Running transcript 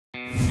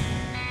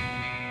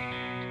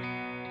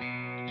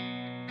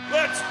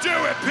Let's do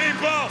it,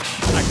 people!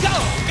 Go,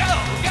 go,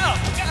 go,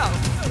 go!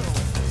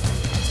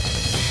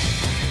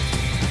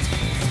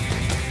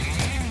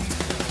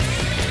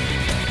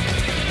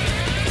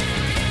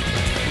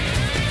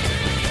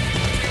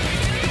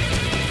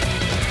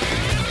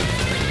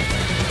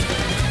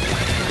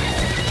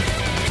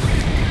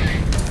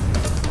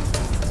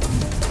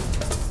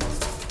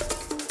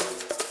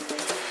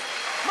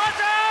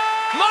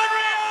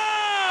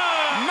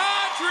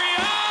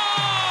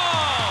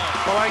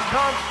 Well, I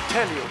can't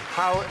tell you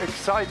how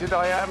excited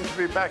I am to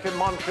be back in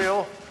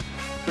Montreal,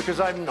 because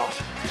I'm not.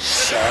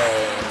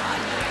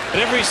 And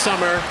every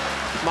summer,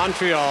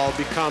 Montreal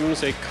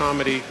becomes a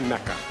comedy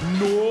mecca.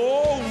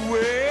 No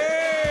way!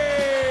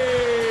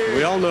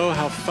 We all know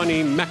how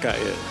funny Mecca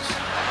is.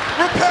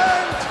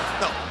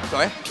 Repent! No,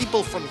 sorry.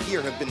 People from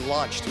here have been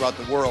launched throughout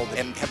the world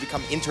and have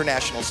become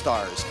international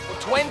stars.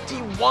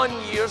 21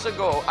 years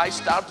ago, I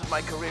started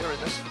my career in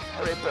this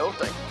very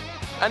building.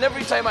 And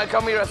every time I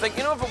come here, I think,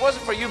 you know, if it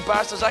wasn't for you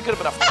bastards, I could have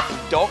been a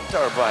fucking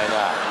doctor by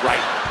now.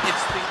 Right.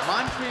 It's the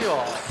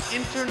Montreal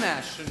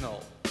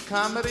International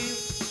Comedy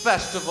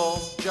Festival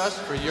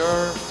just for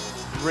your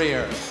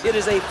rear. It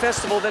is a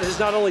festival that has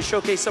not only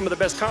showcased some of the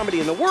best comedy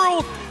in the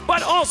world,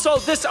 but also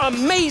this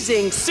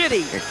amazing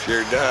city. It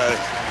sure does.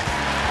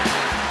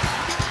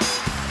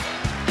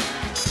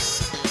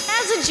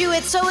 As a Jew,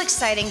 it's so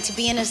exciting to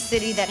be in a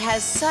city that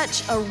has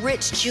such a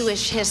rich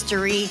Jewish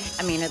history.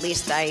 I mean, at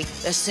least I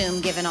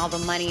assume, given all the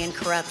money and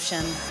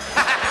corruption.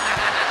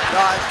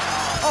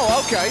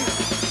 Oh, okay.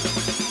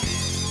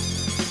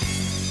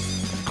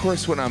 Of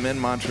course, when I'm in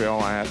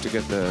Montreal, I have to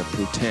get the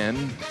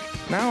poutine.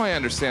 Now I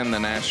understand the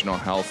national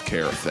health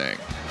care thing.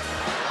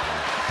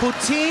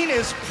 Poutine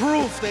is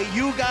proof that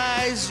you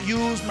guys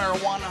use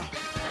marijuana.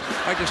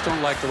 I just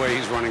don't like the way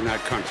he's running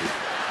that country.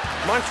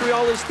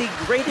 Montreal is the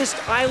greatest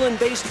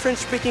island-based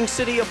French-speaking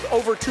city of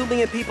over 2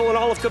 million people in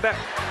all of Quebec.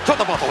 Shut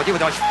the bottle, you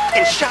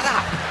and shut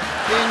up.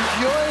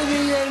 Enjoy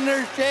the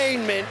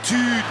entertainment.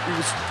 Dude, it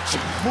was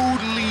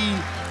totally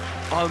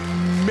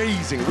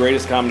amazing.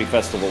 Greatest comedy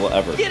festival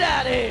ever. Get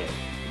out of here!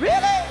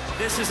 Really?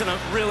 This is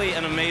really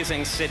an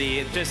amazing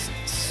city. Just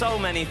so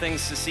many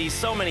things to see,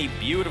 so many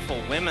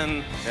beautiful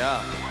women.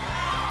 Yeah.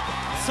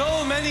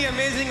 So many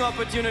amazing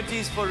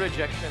opportunities for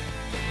rejection.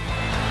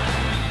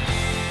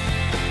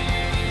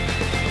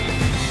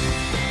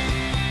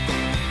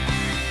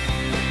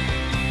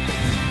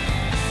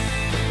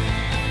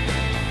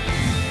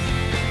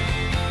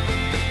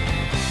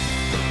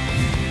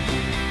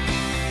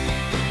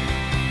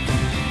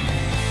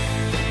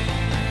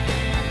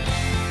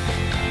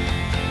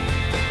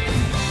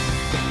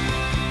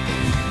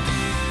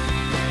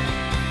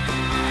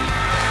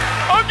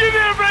 I'll give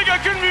you a break. I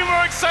couldn't be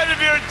more excited to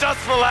be here just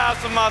for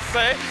laughs, I must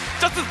say.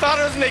 Just the thought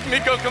of it making me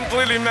go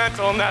completely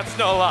mental, and that's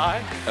no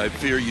lie. I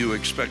fear you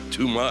expect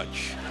too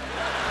much.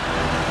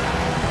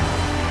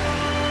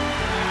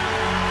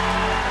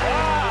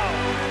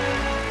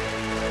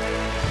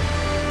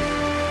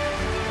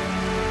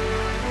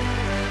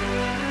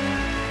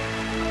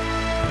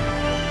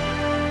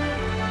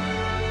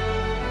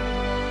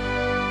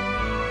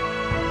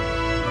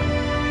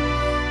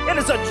 It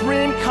is a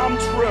dream come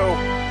true.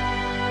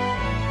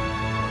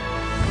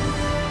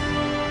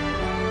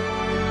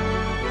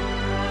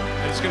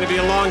 It's going to be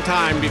a long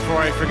time before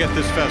I forget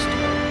this festival.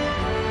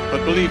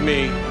 But believe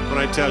me when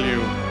I tell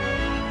you,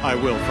 I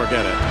will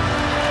forget it.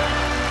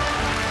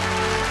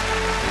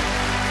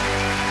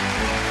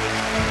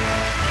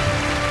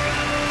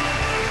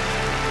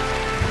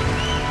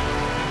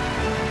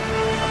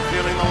 I'm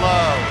feeling the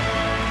love.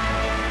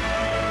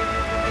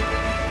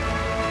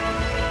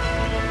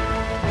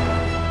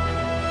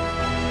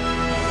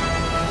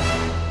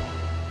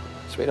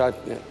 Sweetheart,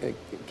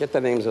 get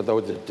the names of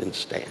those that didn't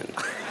stand.